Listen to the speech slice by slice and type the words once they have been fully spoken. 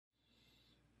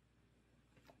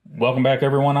Welcome back,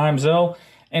 everyone. I'm Zell,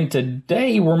 and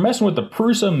today we're messing with the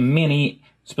Prusa Mini,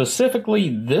 specifically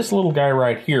this little guy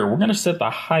right here. We're going to set the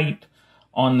height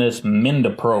on this Minda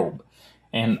probe,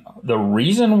 and the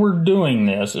reason we're doing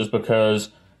this is because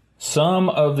some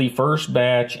of the first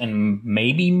batch, and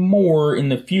maybe more in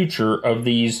the future, of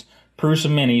these Prusa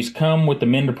Minis come with the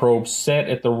Minda probe set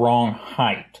at the wrong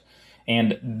height.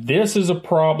 And this is a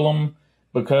problem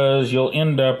because you'll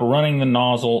end up running the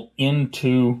nozzle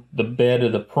into the bed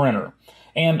of the printer.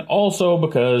 And also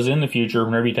because in the future,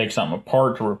 whenever you take something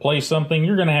apart to replace something,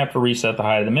 you're going to have to reset the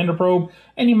height of the Minda probe,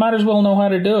 and you might as well know how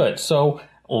to do it. So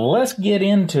let's get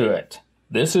into it.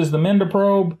 This is the Minda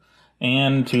probe,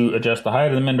 and to adjust the height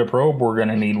of the Minda probe, we're going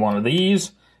to need one of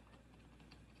these.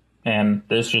 And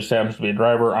this just happens to be a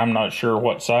driver. I'm not sure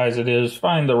what size it is.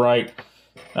 Find the right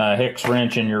hex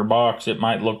wrench in your box. It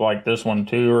might look like this one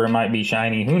too, or it might be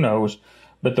shiny, who knows,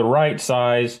 but the right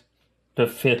size to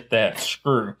fit that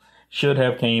screw should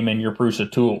have came in your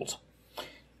Prusa tools.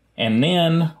 And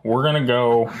then we're going to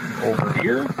go over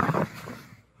here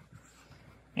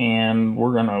and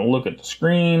we're going to look at the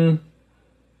screen,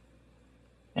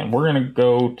 and we're going to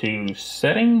go to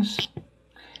settings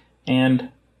and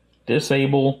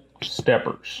disable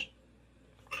steppers.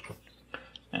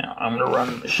 Now, I'm going to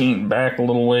run the machine back a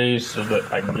little ways so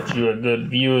that I can get you a good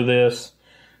view of this.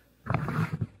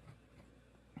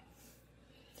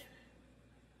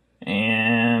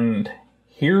 And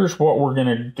here's what we're going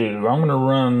to do. I'm going to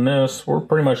run this. We're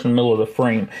pretty much in the middle of the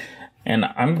frame. And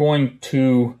I'm going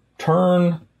to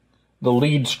turn the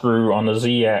lead screw on the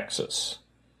Z-axis.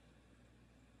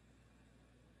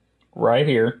 Right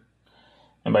here.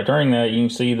 And by turning that, you can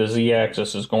see the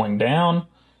Z-axis is going down.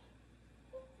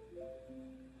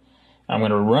 I'm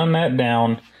going to run that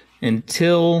down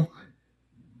until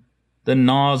the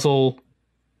nozzle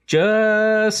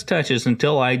just touches,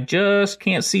 until I just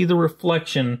can't see the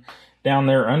reflection down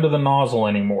there under the nozzle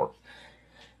anymore.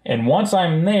 And once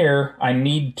I'm there, I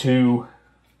need to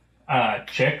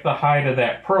check the height of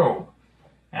that probe.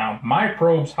 Now, my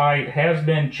probe's height has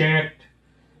been checked,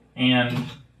 and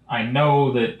I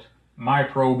know that my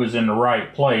probe is in the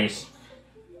right place,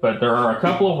 but there are a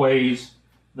couple of ways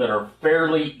that are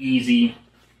fairly easy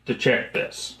to check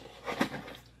this.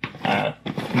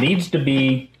 Needs to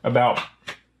be about,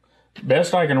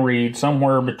 best I can read,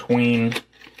 somewhere between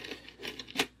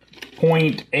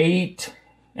 0.8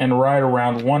 and right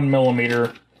around 1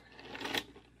 millimeter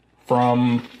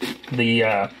from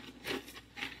the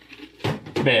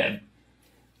bed.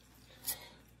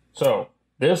 So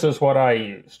this is what I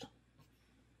used.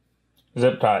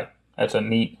 Zip tie. That's a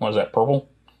neat, what is that, purple?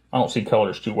 I don't see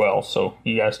colors too well, so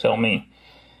you guys tell me.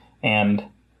 And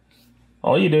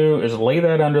all you do is lay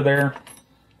that under there.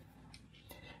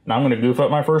 And I'm going to goof up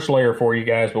my first layer for you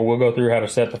guys, but we'll go through how to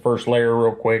set the first layer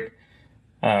real quick.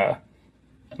 I'm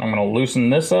going to loosen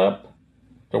this up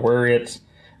to where it's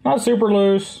not super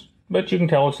loose, but you can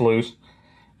tell it's loose.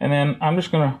 And then I'm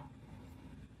just going to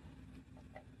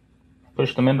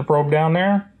push the Minda probe down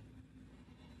there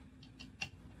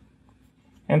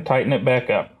and tighten it back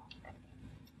up.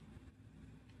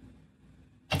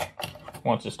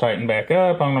 Once it's tightened back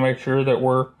up, I'm going to make sure that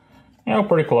we're,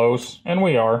 pretty close. And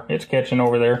we are. It's catching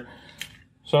over there.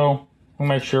 So, we'll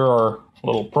make sure our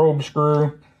little probe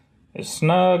screw is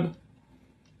snug.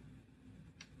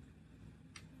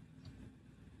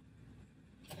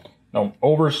 Don't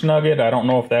over snug it. I don't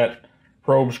know if that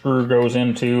probe screw goes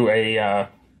into a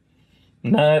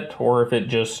nut or if it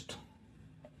just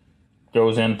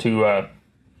goes into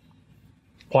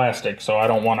plastic. So I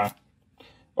don't want to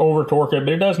over torque it,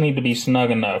 but it does need to be snug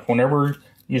enough. Whenever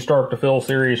you start to feel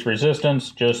serious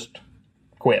resistance, just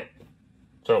quit.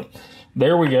 So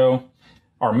there we go.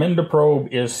 Our Minda probe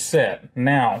is set.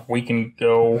 Now we can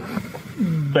go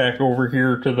back over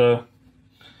here to the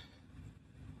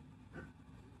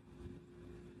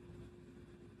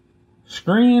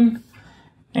screen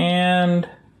and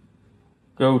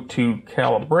go to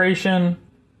calibration.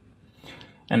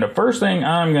 And the first thing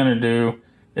I'm going to do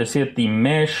is hit the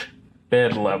mesh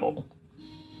bed level.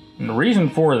 And the reason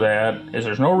for that is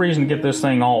there's no reason to get this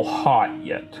thing all hot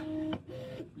yet.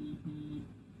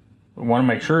 We want to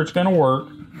make sure it's going to work,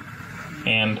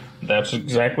 and that's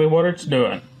exactly what it's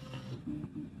doing.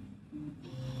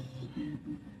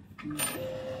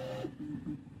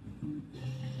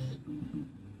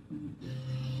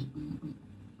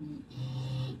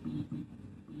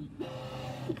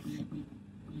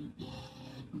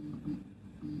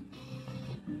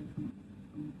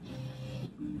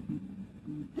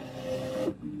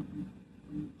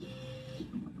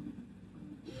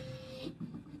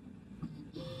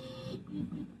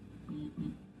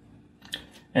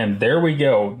 And there we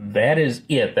go. That is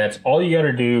it. That's all you got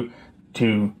to do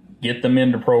to get the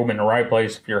Minda probe in the right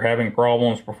place if you're having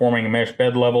problems performing a mesh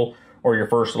bed level or your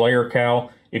first layer cal.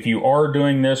 If you are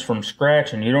doing this from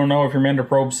scratch and you don't know if your Minda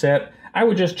probe's set, I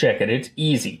would just check it. It's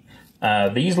easy.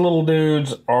 These little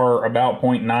dudes are about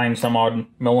 0.9 some odd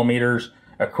millimeters.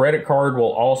 A credit card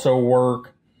will also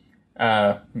work.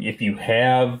 If you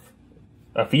have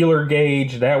a feeler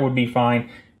gauge, that would be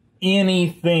fine.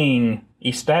 Anything,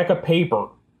 a stack of paper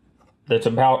that's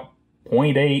about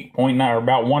 0.8, 0.9, or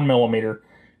about 1 millimeter,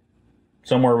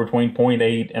 somewhere between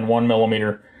 0.8 and 1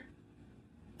 millimeter,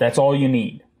 that's all you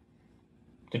need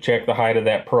to check the height of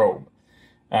that probe.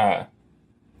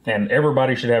 And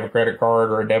everybody should have a credit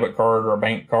card or a debit card or a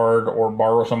bank card or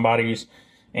borrow somebody's,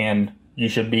 and you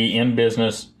should be in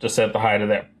business to set the height of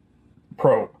that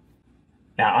probe.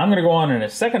 Now, I'm going to go on in a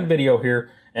second video here,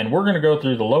 and we're going to go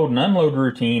through the load and unload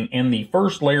routine and the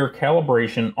first layer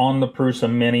calibration on the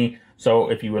Prusa Mini.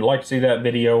 So if you would like to see that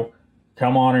video,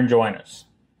 come on and join us.